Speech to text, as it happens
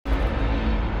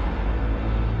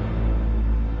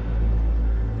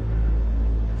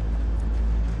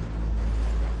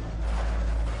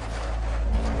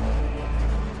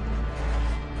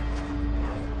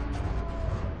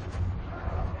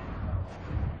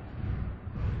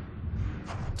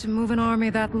To move an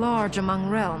army that large among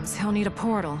realms, he'll need a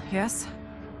portal, yes?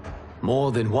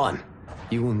 More than one.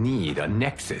 You will need a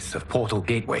nexus of portal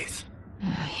gateways.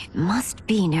 It must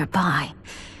be nearby.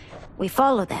 We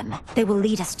follow them, they will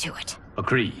lead us to it.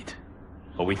 Agreed.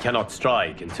 But we cannot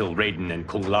strike until Raiden and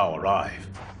Kung Lao arrive.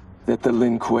 That the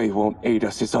Lin Kuei won't aid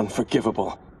us is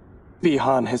unforgivable.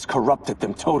 Bi-Han has corrupted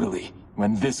them totally.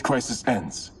 When this crisis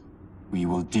ends, we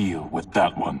will deal with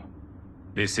that one.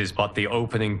 This is but the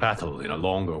opening battle in a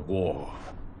longer war.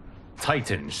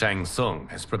 Titan Shang Tsung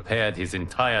has prepared his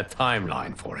entire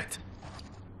timeline for it.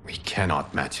 We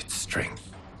cannot match its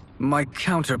strength. My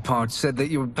counterpart said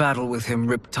that your battle with him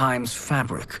ripped time's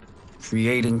fabric,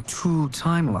 creating two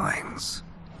timelines.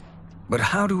 But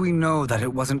how do we know that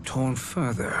it wasn't torn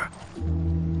further?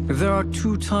 If there are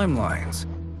two timelines,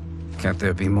 can't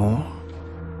there be more?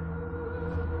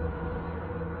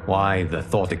 Why the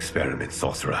thought experiment,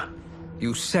 Sorcerer?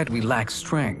 You said we lack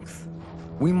strength.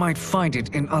 We might find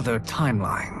it in other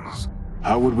timelines.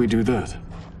 How would we do that?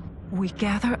 We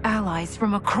gather allies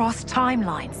from across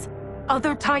timelines,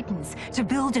 other titans, to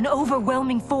build an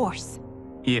overwhelming force.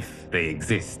 If they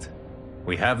exist.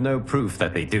 We have no proof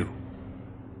that they do.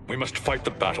 We must fight the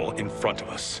battle in front of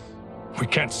us. We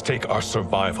can't stake our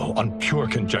survival on pure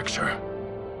conjecture.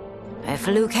 If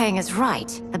Liu Kang is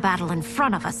right, the battle in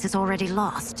front of us is already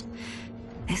lost.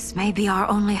 This may be our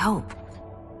only hope.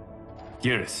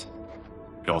 Geras,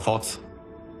 your thoughts?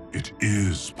 It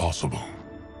is possible.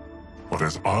 But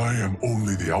as I am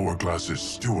only the Hourglass's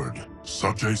steward,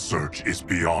 such a search is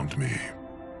beyond me.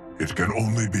 It can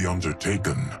only be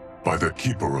undertaken by the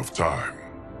Keeper of Time.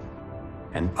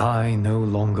 And I no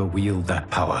longer wield that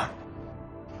power.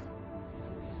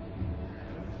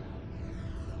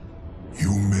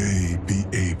 You may be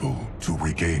able to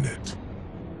regain it.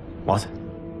 What?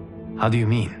 How do you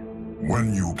mean?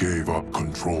 When you gave up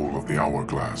control of the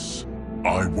Hourglass,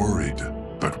 I worried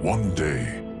that one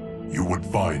day you would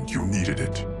find you needed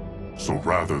it. So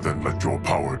rather than let your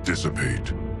power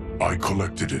dissipate, I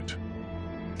collected it.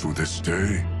 To this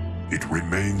day, it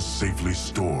remains safely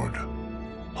stored.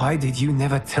 Why did you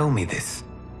never tell me this?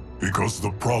 Because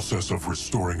the process of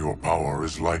restoring your power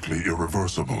is likely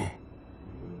irreversible.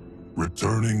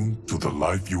 Returning to the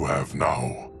life you have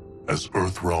now, as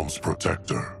Earthrealm's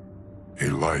protector, a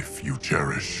life you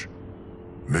cherish,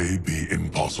 may be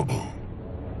impossible.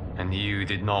 And you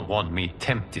did not want me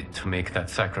tempted to make that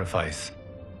sacrifice,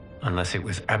 unless it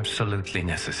was absolutely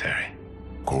necessary.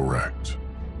 Correct.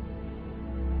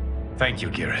 Thank you,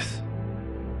 Geras.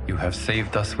 You have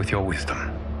saved us with your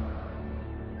wisdom.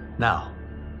 Now,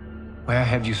 where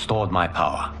have you stored my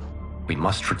power? We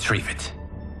must retrieve it.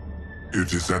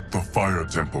 It is at the Fire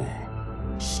Temple,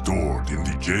 stored in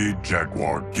the Jade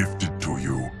Jaguar gifted to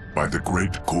you by the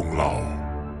great Kung Lao.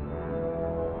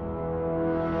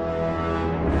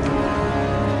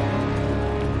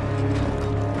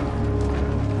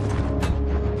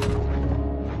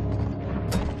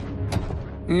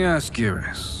 Yes,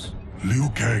 Geras. Liu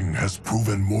Kang has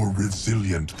proven more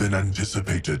resilient than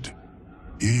anticipated.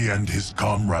 He and his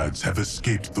comrades have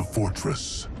escaped the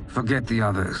fortress. Forget the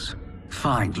others.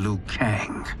 Find Liu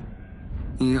Kang.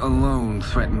 He alone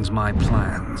threatens my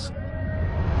plans.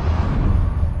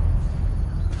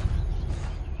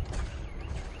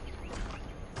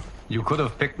 You could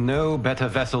have picked no better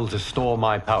vessel to store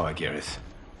my power, Geras.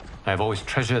 I have always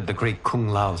treasured the great Kung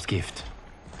Lao's gift.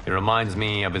 It reminds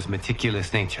me of his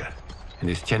meticulous nature and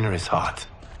his generous heart.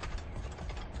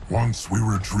 Once we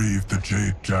retrieve the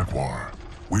Jade Jaguar,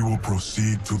 we will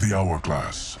proceed to the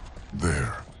Hourglass.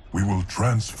 There, we will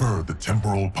transfer the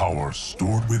temporal power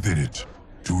stored within it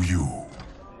to you.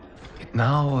 It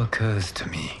now occurs to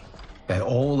me that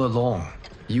all along,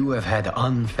 you have had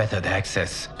unfettered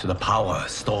access to the power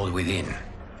stored within.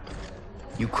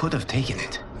 You could have taken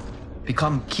it,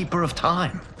 become Keeper of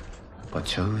Time, but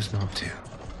chose not to.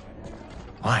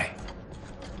 Why?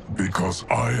 Because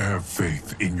I have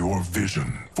faith in your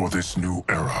vision for this new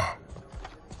era.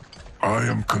 I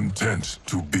am content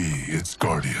to be its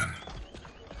guardian.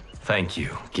 Thank you,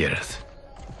 Geras.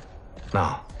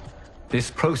 Now,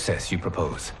 this process you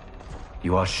propose,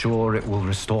 you are sure it will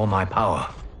restore my power?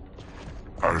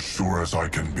 As sure as I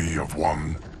can be of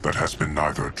one that has been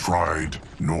neither tried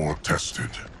nor tested.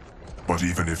 But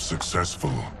even if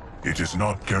successful, it is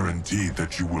not guaranteed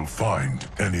that you will find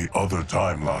any other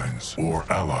timelines or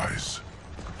allies.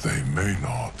 They may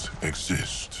not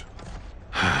exist.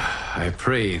 I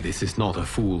pray this is not a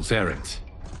fool's errand.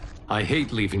 I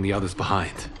hate leaving the others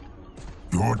behind.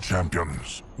 Your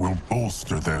champions will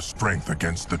bolster their strength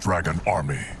against the Dragon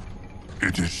Army.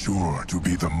 It is sure to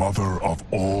be the mother of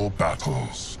all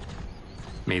battles.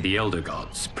 May the Elder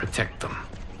Gods protect them.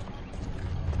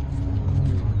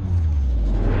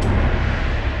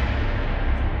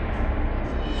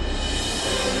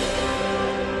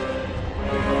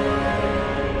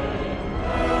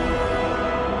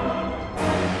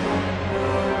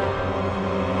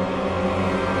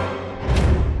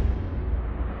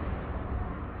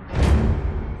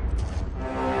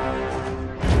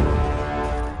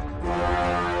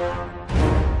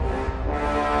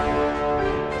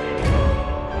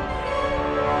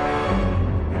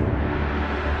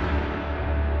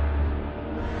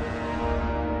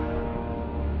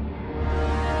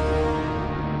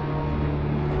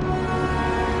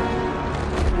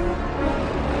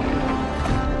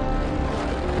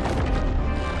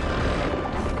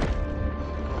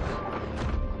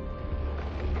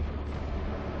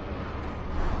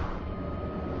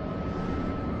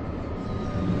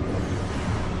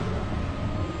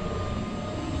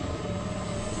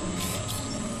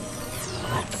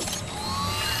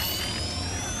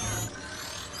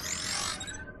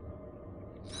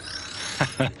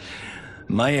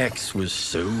 My ex was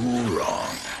so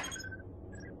wrong.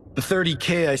 The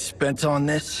 30K I spent on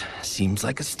this seems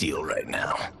like a steal right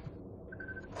now.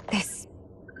 This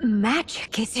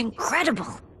magic is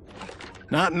incredible.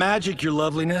 Not magic, your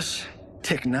loveliness.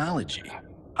 Technology.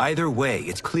 Either way,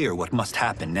 it's clear what must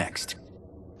happen next.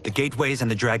 The gateways and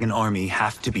the Dragon Army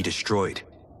have to be destroyed.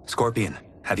 Scorpion,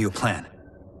 have you a plan?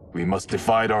 We must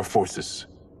divide our forces.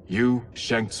 You,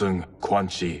 Shang Tsung, Quan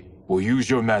Chi will use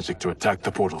your magic to attack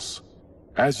the portals.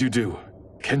 As you do,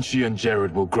 Kenshi and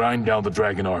Jared will grind down the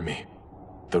Dragon Army.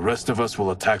 The rest of us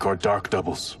will attack our dark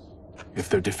doubles. If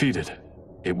they're defeated,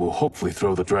 it will hopefully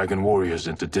throw the Dragon Warriors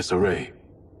into disarray.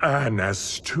 An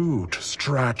astute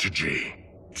strategy.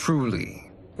 Truly,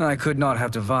 I could not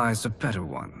have devised a better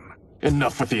one.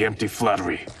 Enough with the empty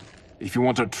flattery. If you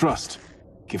want our trust,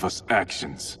 give us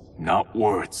actions, not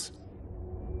words.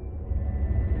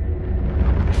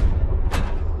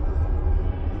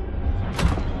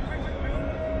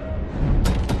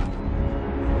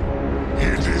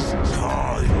 It is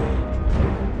time.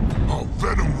 Our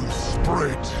venom will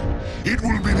spread. It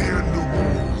will be the end of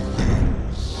all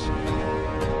things.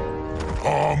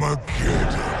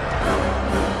 Armageddon.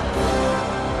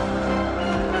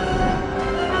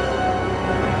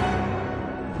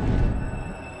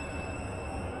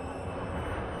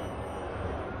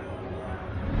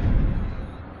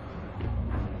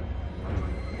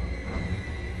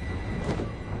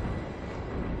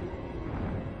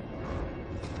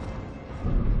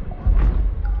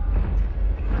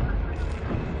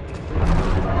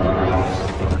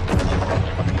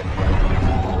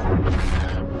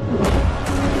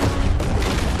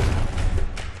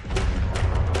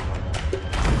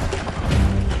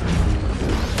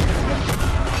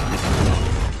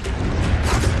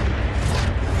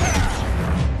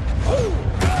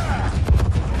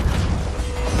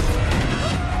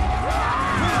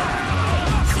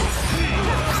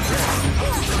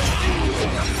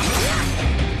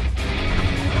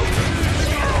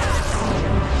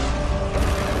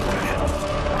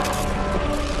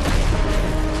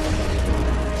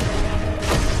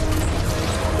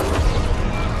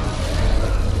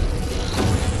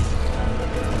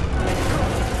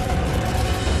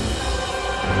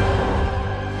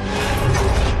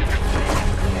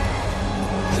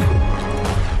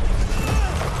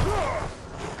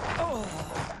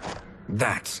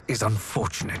 That is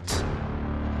unfortunate.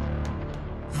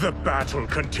 The battle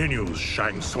continues,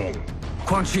 Shang Tsung.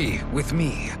 Quan Chi, with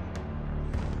me.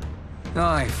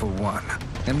 I, for one,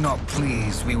 am not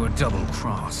pleased we were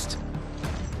double-crossed.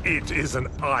 It is an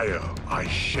ire I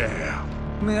share.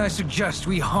 May I suggest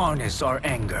we harness our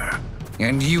anger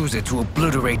and use it to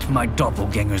obliterate my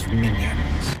doppelganger's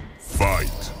minions?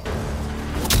 Fight.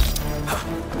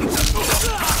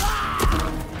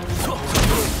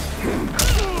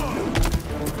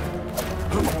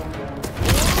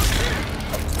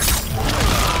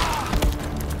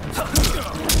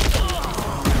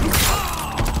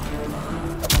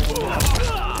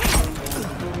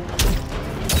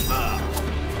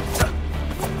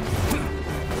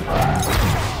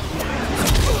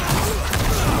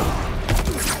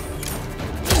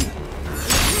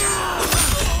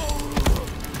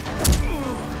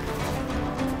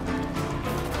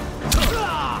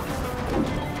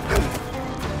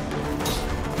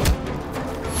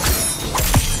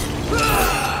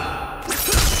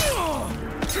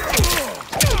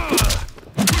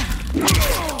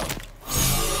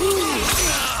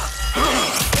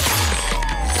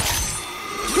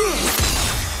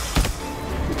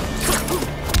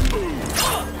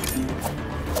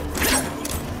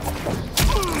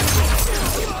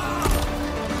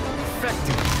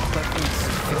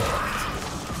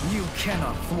 You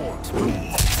cannot thwart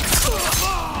me.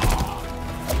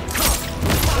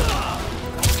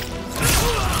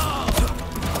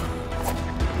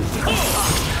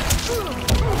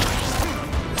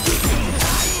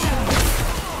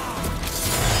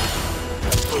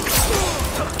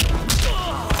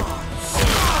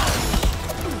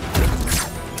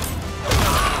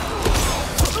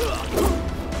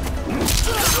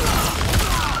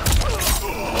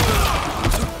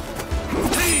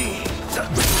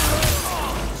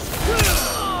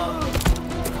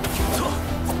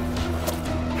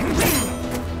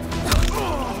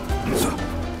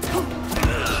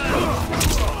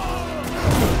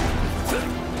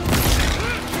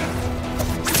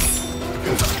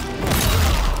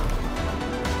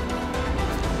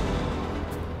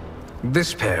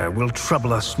 This pair will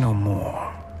trouble us no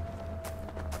more.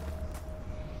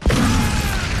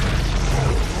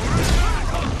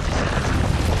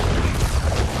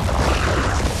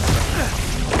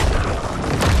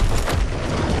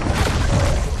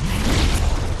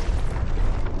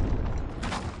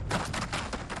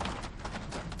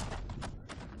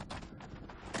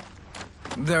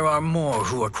 There are more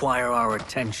who require our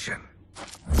attention.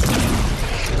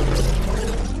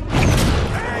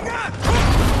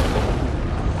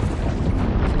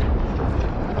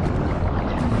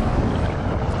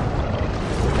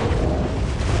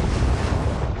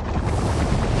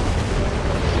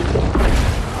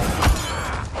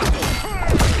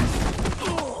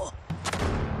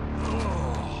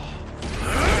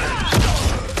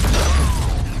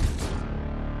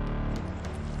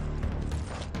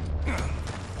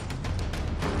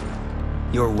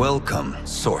 You're welcome,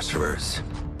 sorcerers.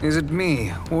 Is it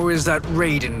me, or is that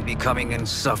Raiden becoming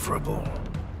insufferable?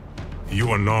 You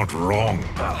are not wrong,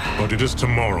 but it is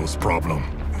tomorrow's problem.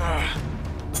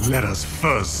 Let us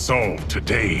first solve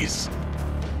today's.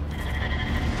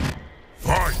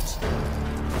 Fight!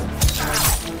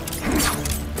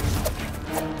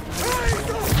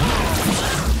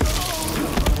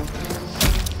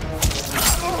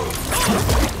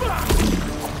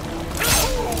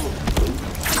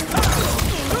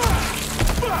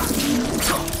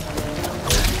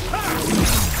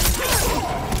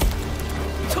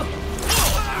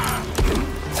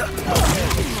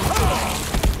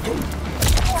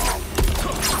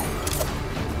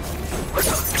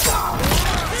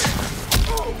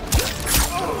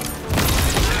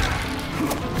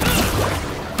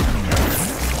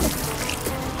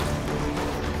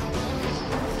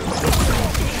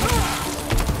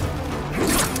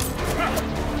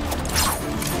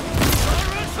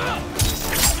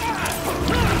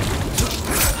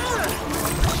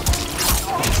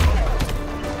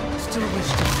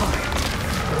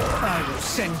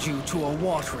 Send you to a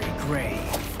watery grave.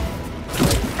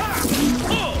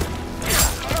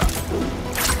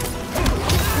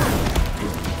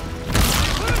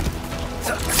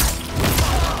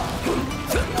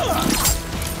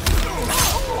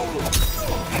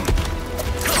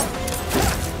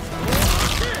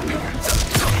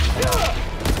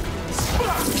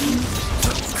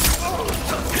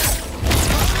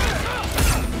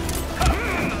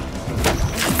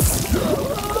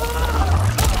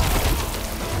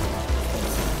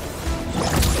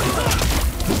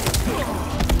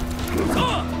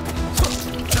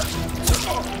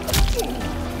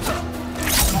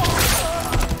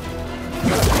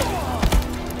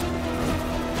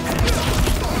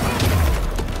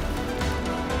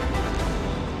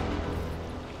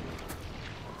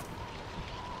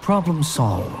 Problem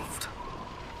solved.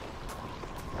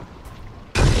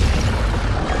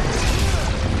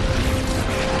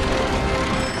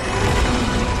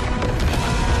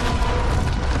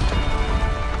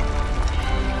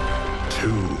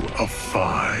 Two of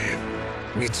 5.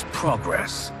 It's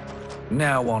progress.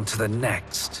 Now on to the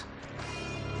next.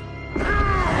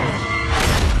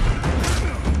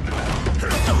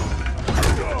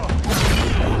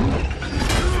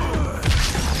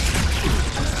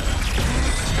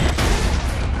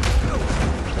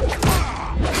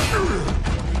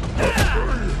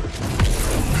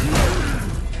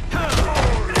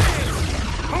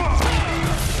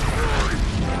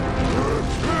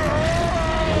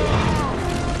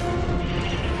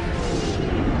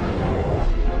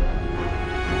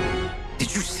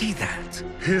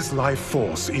 His life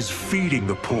force is feeding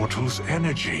the portal's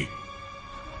energy.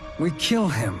 We kill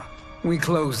him. We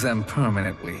close them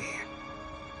permanently.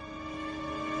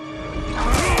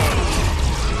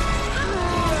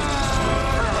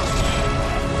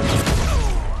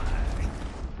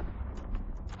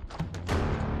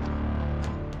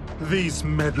 These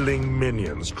meddling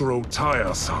minions grow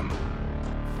tiresome.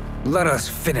 Let us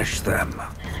finish them.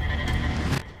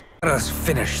 Let us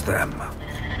finish them.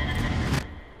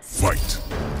 Fight!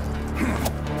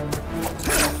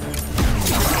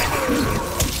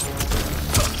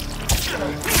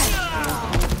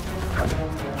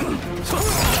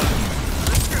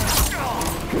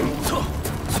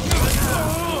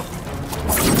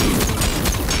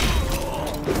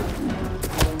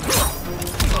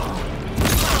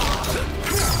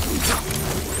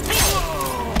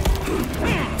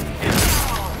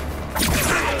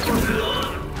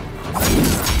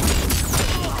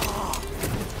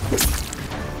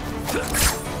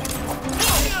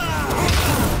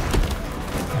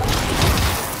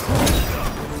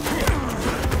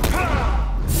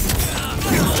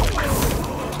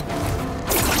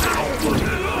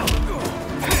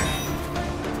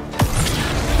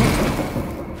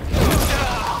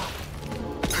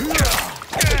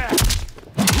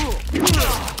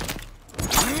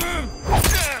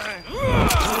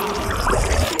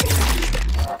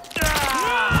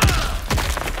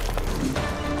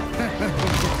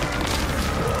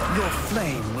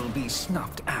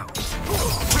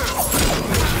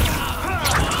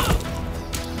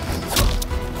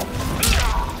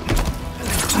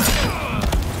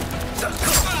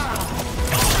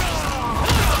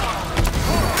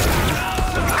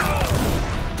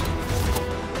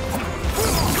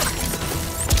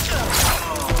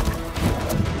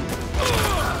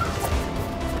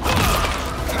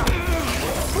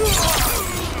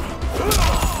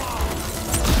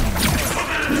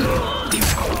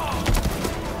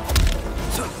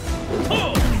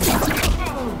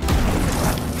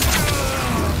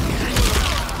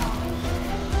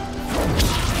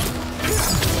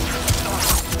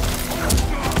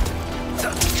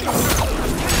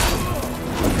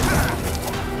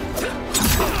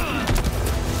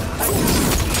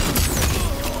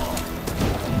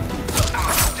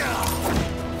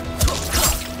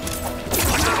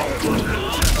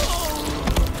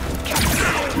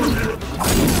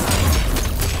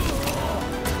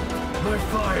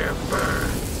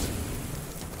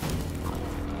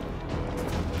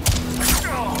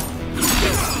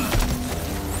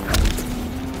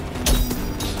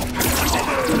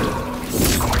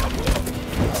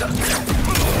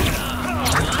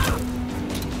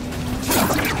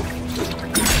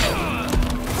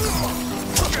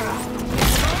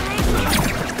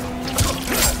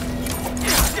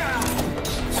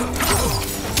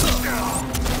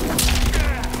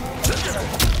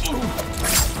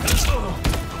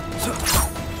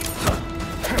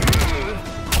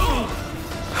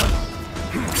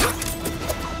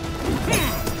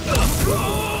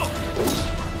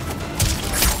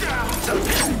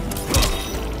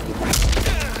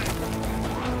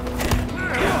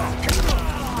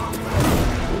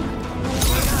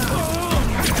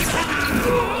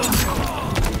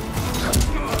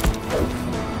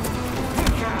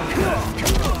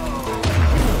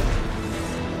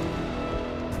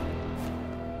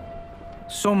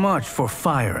 So much for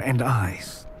fire and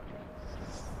ice.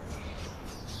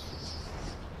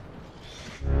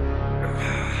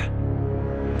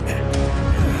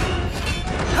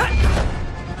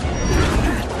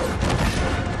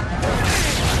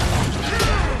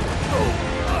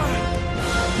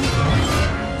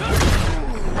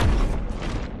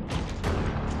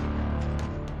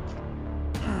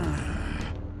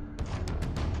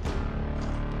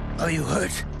 Are you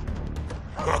hurt?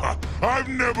 I've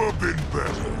never been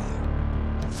better.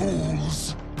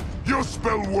 Fools. Your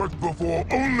spell worked before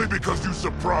only because you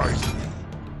surprised me.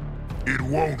 It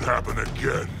won't happen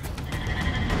again.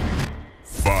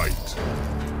 Fight.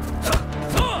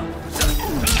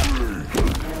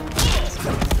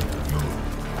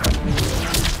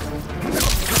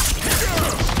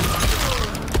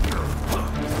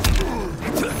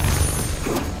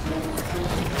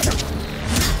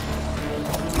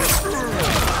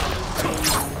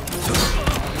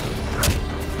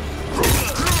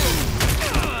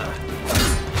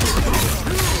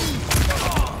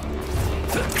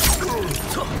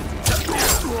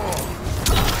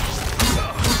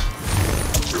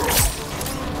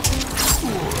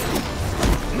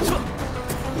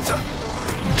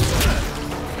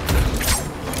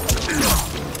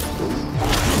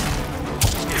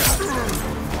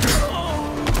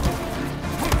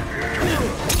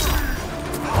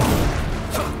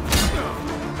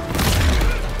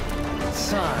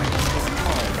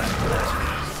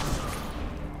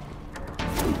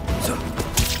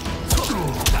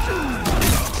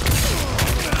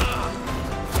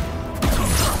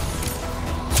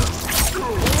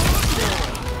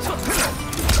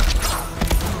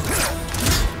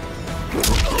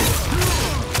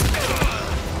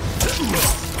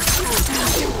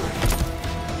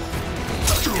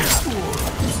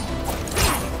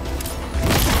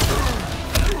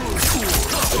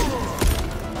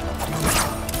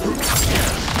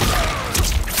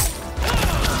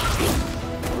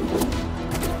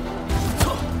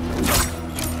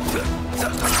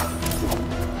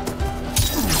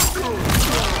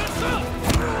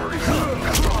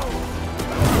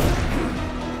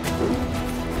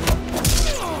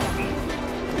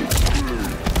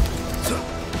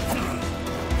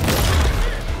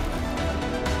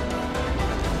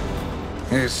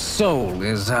 His soul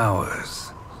is ours.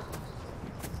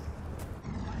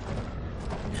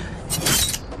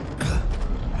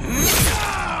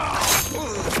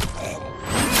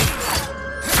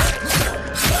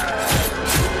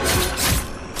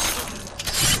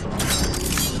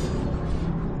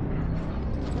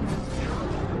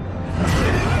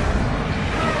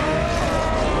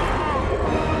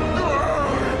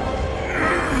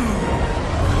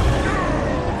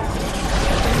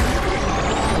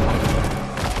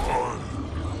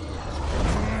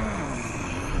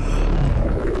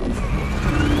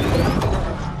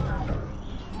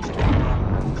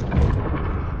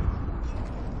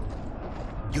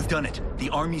 Done it. The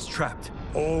army's trapped.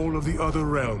 All of the other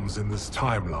realms in this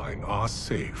timeline are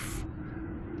safe.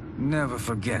 Never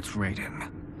forget,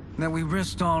 Raiden, that we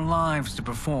risked our lives to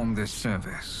perform this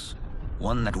service.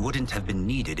 One that wouldn't have been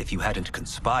needed if you hadn't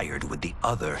conspired with the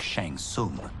other Shang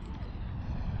Tsung.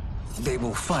 They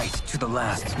will fight to the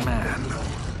last man.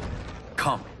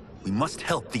 Come, we must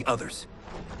help the others.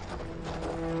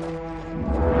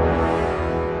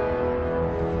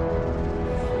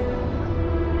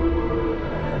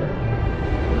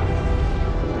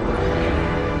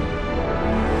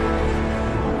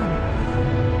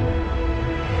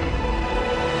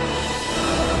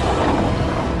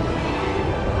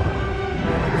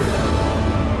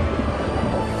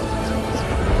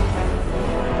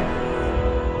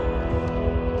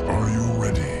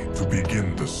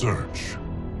 Search.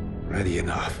 Ready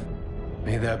enough.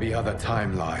 May there be other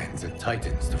timelines and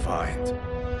titans to find.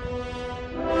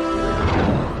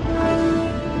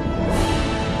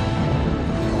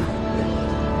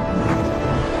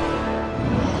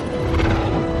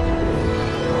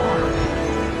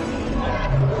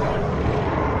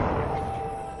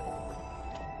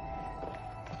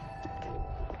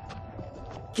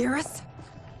 Garrus?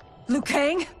 Liu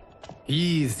Kang?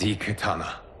 Easy,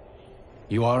 Kitana.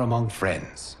 You are among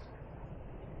friends.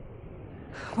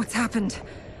 What's happened?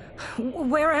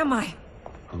 Where am I?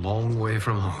 A long way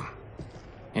from home.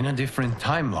 In a different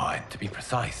timeline, to be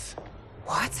precise.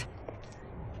 What?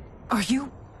 Are you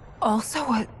also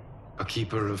a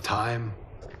keeper of time?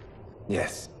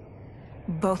 Yes.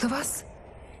 Both of us?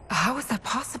 How is that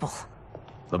possible?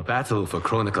 The battle for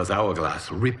Chronica's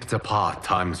Hourglass ripped apart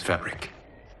time's fabric.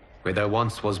 Where there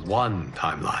once was one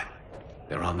timeline,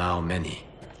 there are now many.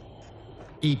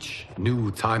 Each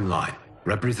new timeline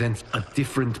represents a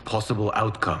different possible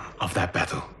outcome of that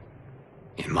battle.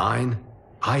 In mine,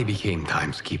 I became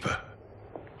Time's Keeper.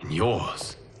 In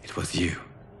yours, it was you.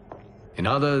 In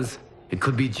others, it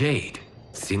could be Jade,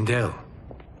 Sindel,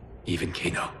 even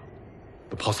Kano.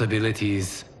 The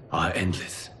possibilities are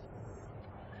endless.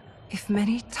 If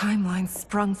many timelines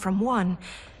sprung from one,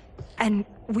 and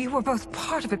we were both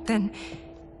part of it, then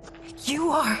you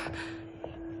are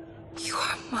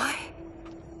my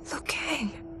Liu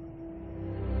Kang.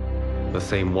 The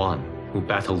same one who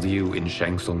battled you in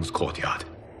Shang Tsung's courtyard,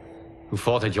 who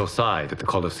fought at your side at the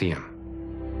Colosseum,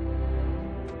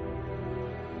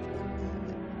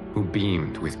 who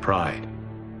beamed with pride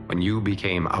when you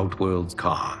became Outworld's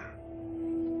Khan.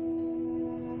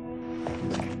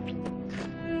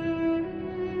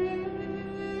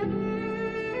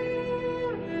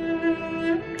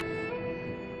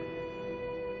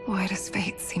 Why does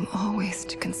fate seem always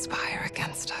to conspire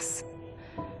against us?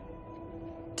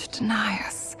 To deny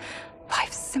us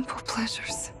life's simple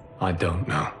pleasures? I don't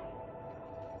know.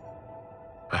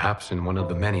 Perhaps in one of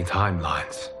the many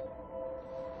timelines,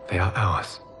 they are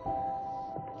ours.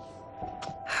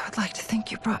 I would like to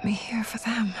think you brought me here for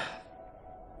them.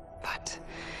 But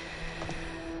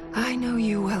I know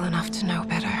you well enough to know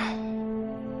better.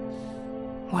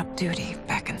 What duty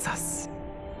beckons us?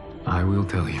 I will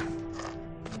tell you.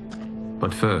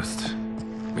 But first,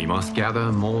 we must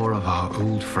gather more of our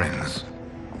old friends.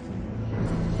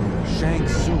 Shang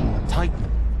Tsung,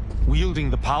 Titan, wielding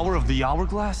the power of the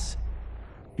Hourglass?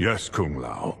 Yes, Kung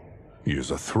Lao. He is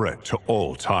a threat to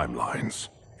all timelines.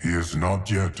 He is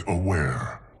not yet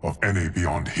aware of any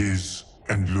beyond his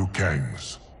and Liu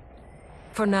Kang's.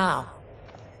 For now,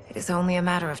 it is only a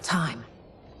matter of time.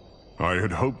 I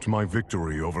had hoped my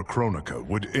victory over Kronika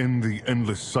would end the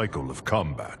endless cycle of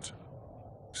combat.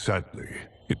 Sadly,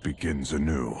 it begins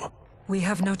anew. We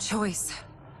have no choice.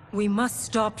 We must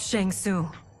stop Shang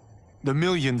Tsung. The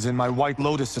millions in my White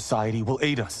Lotus Society will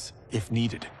aid us, if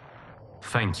needed.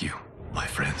 Thank you, my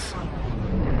friends.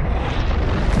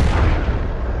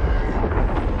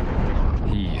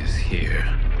 He is here.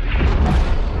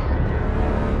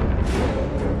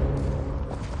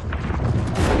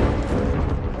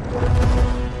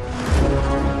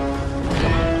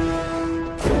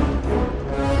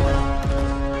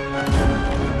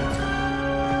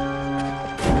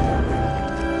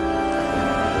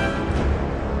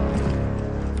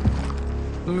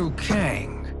 Liu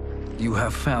Kang, you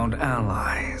have found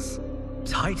allies.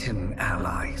 Titan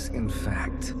allies, in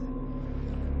fact.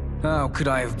 How could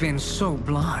I have been so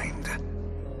blind?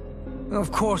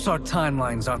 Of course our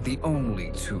timelines aren't the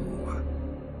only two.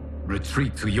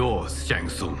 Retreat to yours, Shang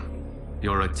Tsung.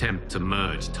 Your attempt to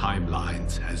merge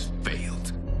timelines has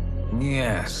failed.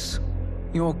 Yes.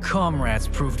 Your comrades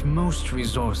proved most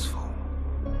resourceful.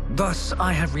 Thus,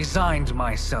 I have resigned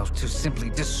myself to simply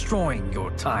destroying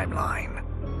your timeline.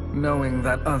 Knowing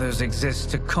that others exist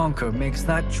to conquer makes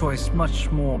that choice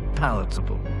much more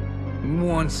palatable.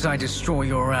 Once I destroy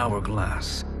your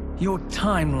hourglass, your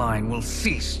timeline will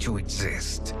cease to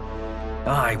exist.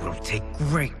 I will take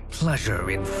great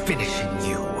pleasure in finishing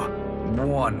you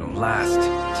one last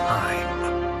time.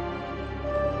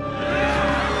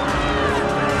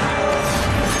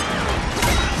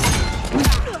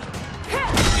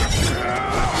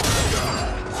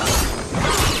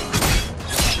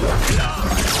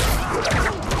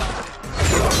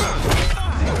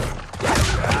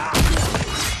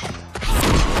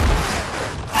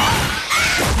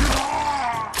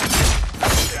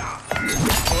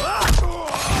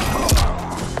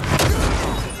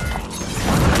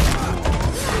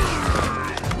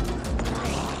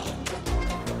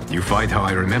 You fight how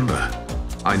I remember.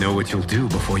 I know what you'll do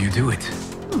before you do it.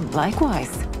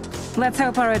 Likewise. Let's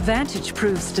hope our advantage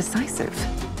proves decisive.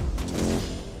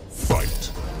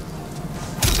 Fight.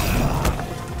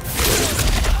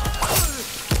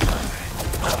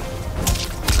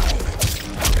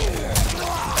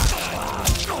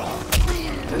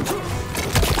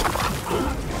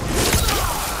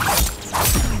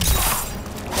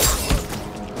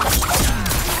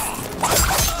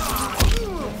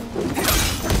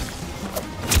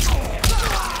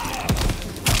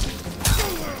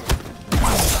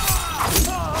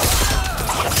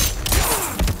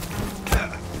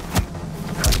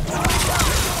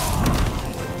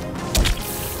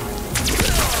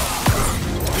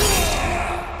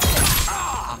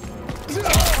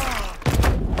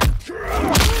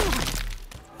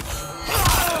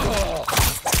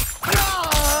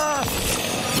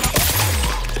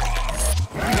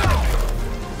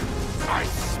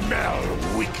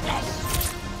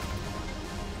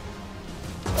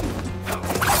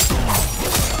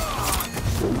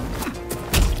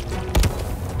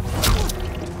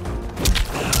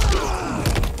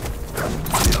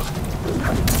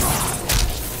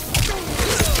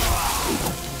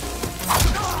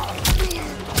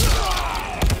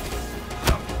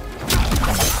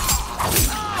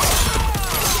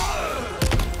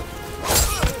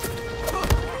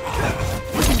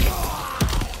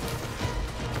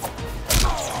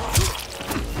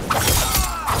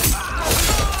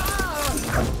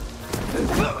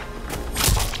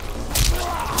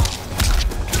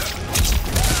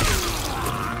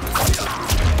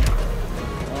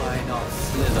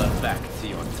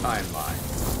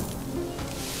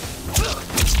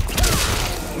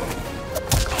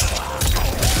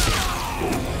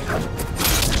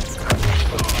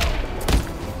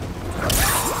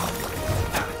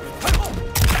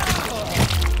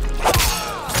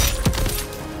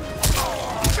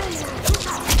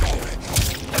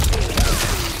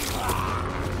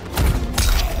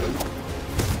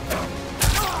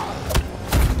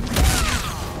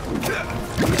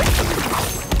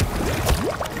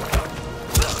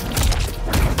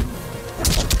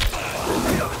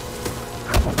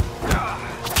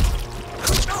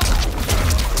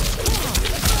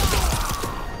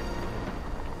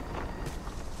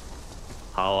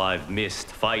 How I've missed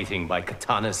fighting by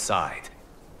Katana's side.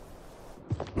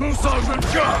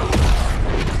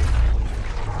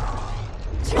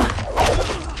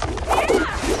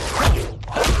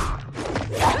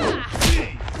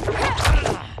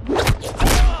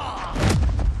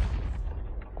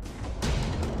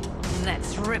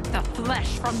 Let's rip the flesh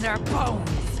from their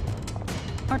bones.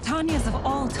 Are Tanya's of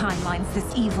all timelines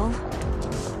this evil?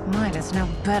 Mine is no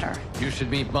better. You should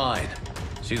meet mine.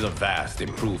 She's a vast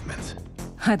improvement.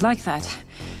 I'd like that.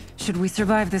 Should we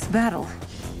survive this battle?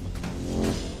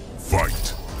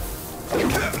 Fight!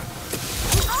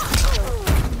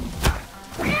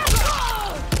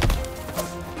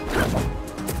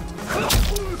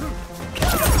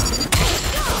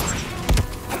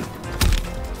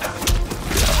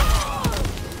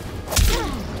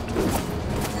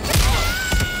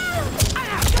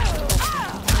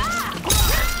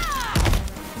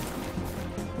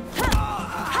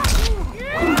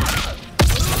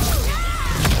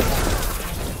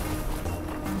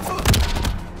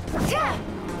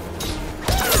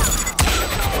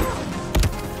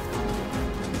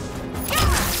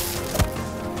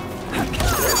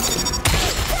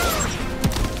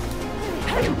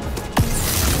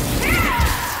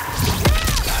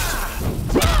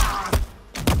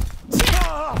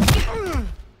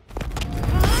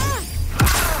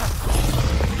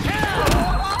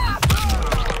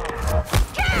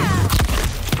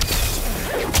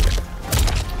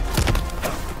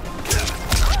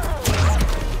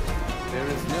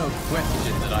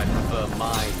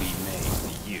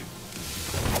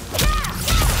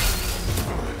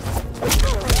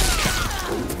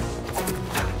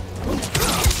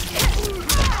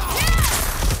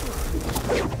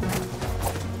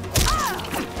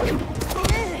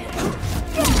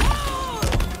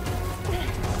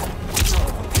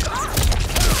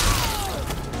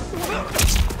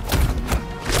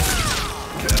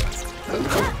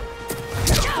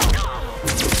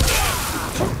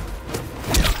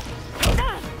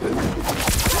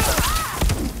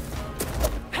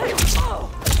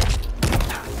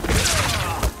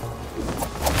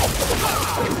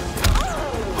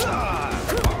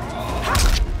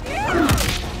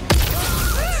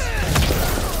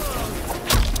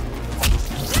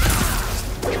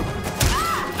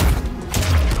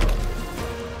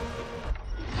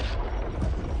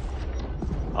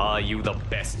 Are you the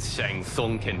best Shang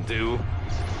Tsung can do?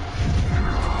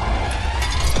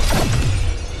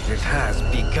 It has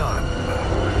begun.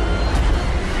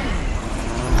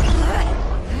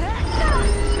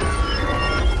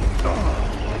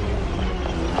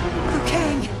 Liu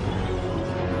Kang!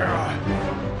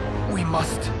 We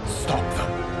must stop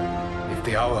them. If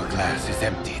the hourglass is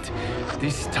emptied,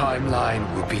 this timeline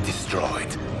will be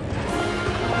destroyed.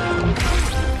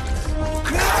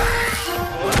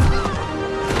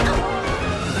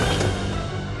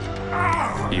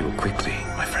 Heal quickly,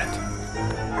 my friend.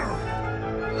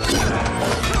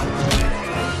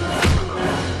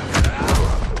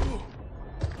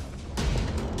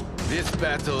 This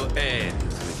battle ends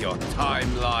with your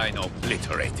timeline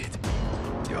obliterated.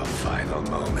 Your final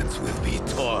moments will be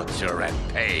torture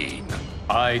and pain.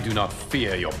 I do not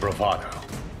fear your bravado.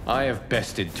 I have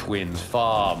bested twins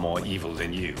far more evil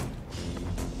than you.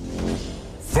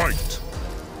 Fight!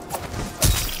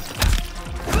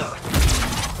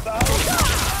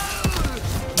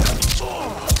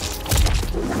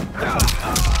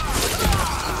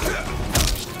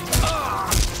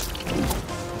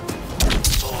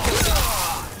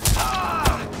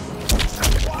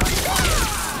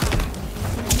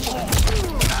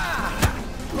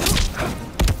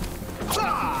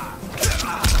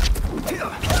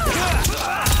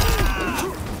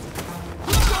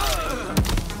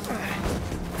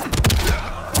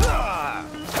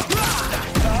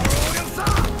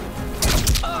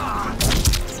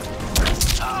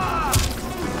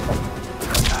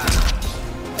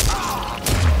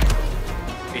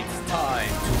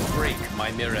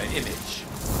 Mirror image.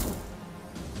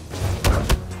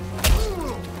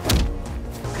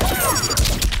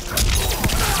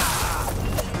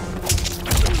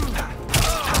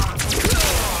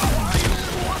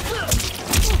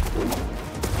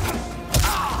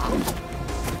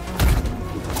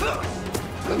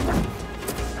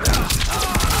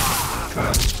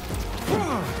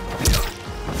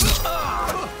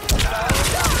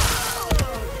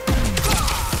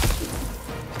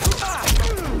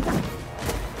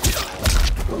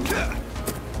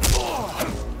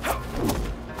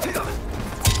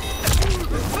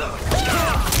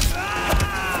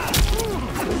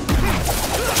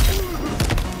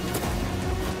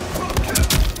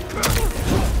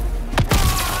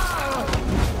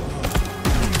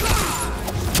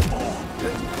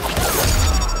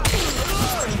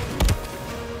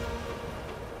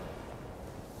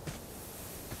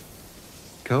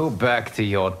 back to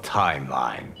your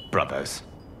timeline, brothers.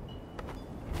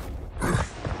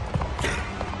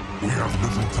 We have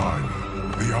little time.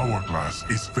 The hourglass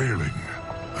is failing.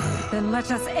 Then let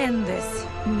us end this,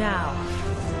 now.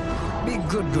 Be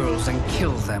good girls and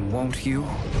kill them, won't you?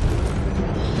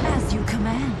 As you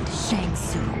command, Shang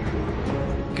Tsung.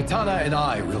 Katana and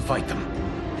I will fight them.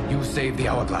 You save the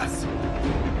hourglass.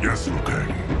 Yes, Liu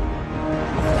Kang.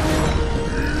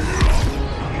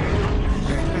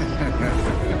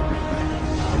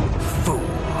 Fool.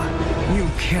 You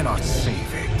cannot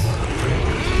save it.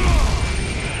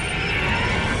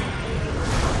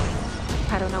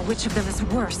 I don't know which of them is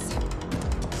worse.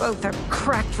 Both are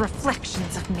cracked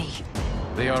reflections of me.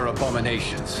 They are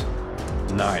abominations.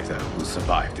 Neither will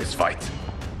survive this fight.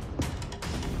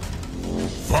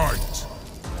 Fight!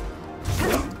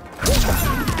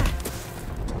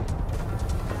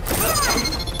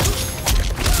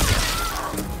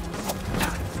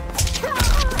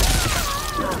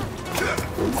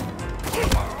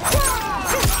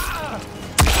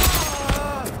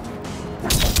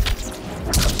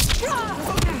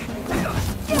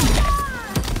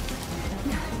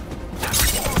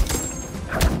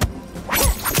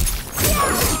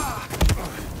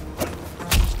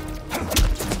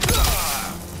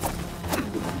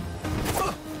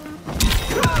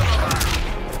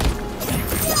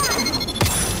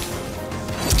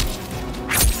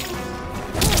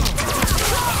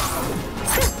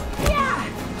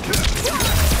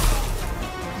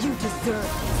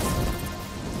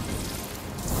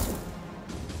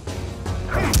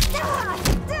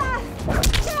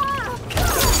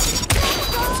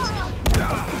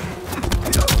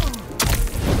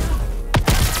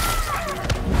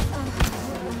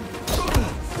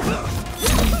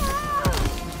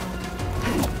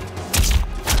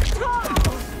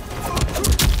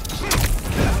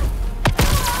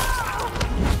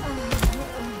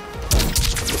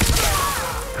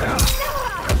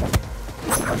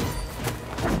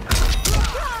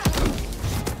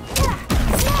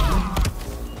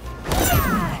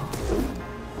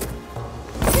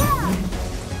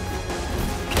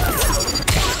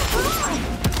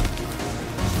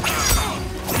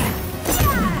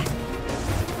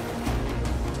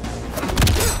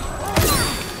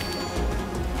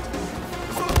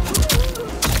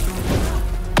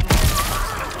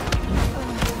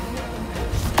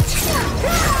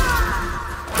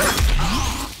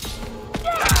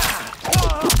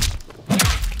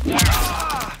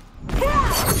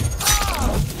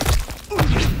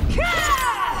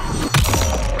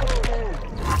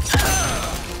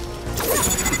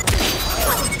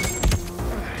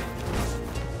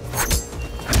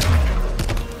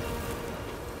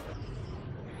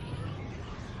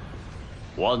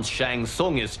 Once Shang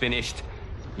Tsung is finished,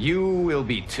 you will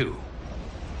be too.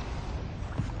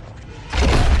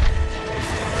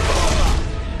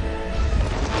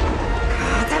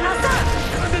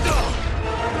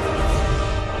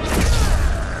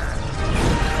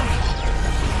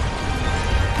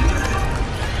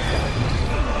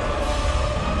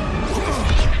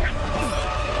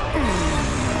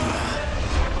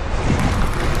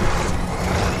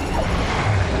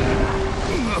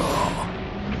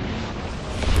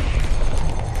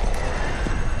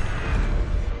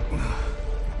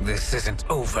 This isn't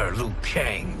over, Liu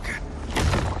Kang.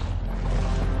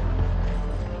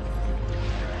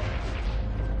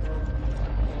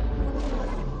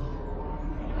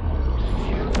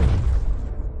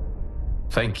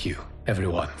 Thank you,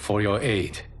 everyone, for your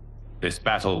aid. This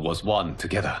battle was won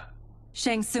together.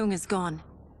 Shang Tsung is gone,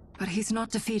 but he's not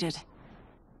defeated.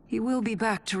 He will be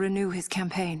back to renew his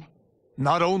campaign.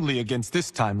 Not only against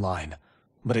this timeline,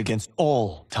 but against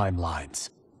all timelines.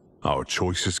 Our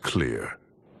choice is clear.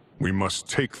 We must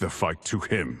take the fight to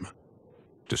him.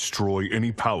 Destroy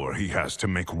any power he has to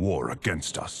make war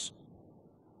against us.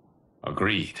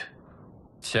 Agreed.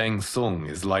 Shang Tsung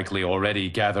is likely already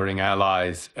gathering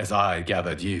allies as I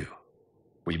gathered you.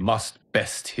 We must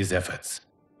best his efforts.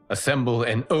 Assemble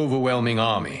an overwhelming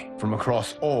army from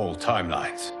across all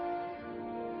timelines.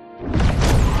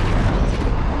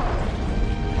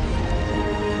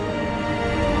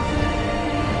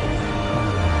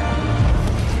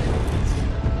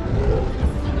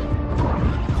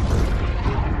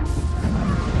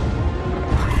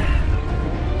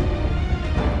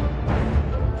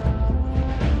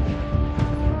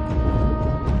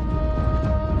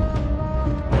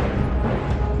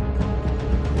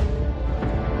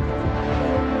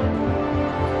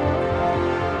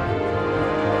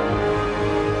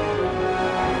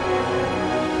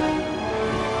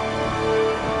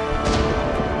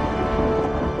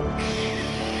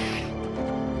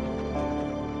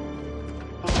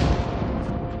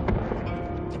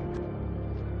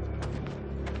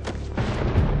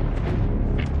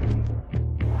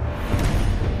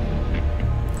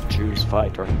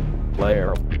 Fighter.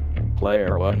 Player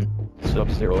 1.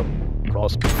 Sub-Zero.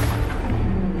 Cross.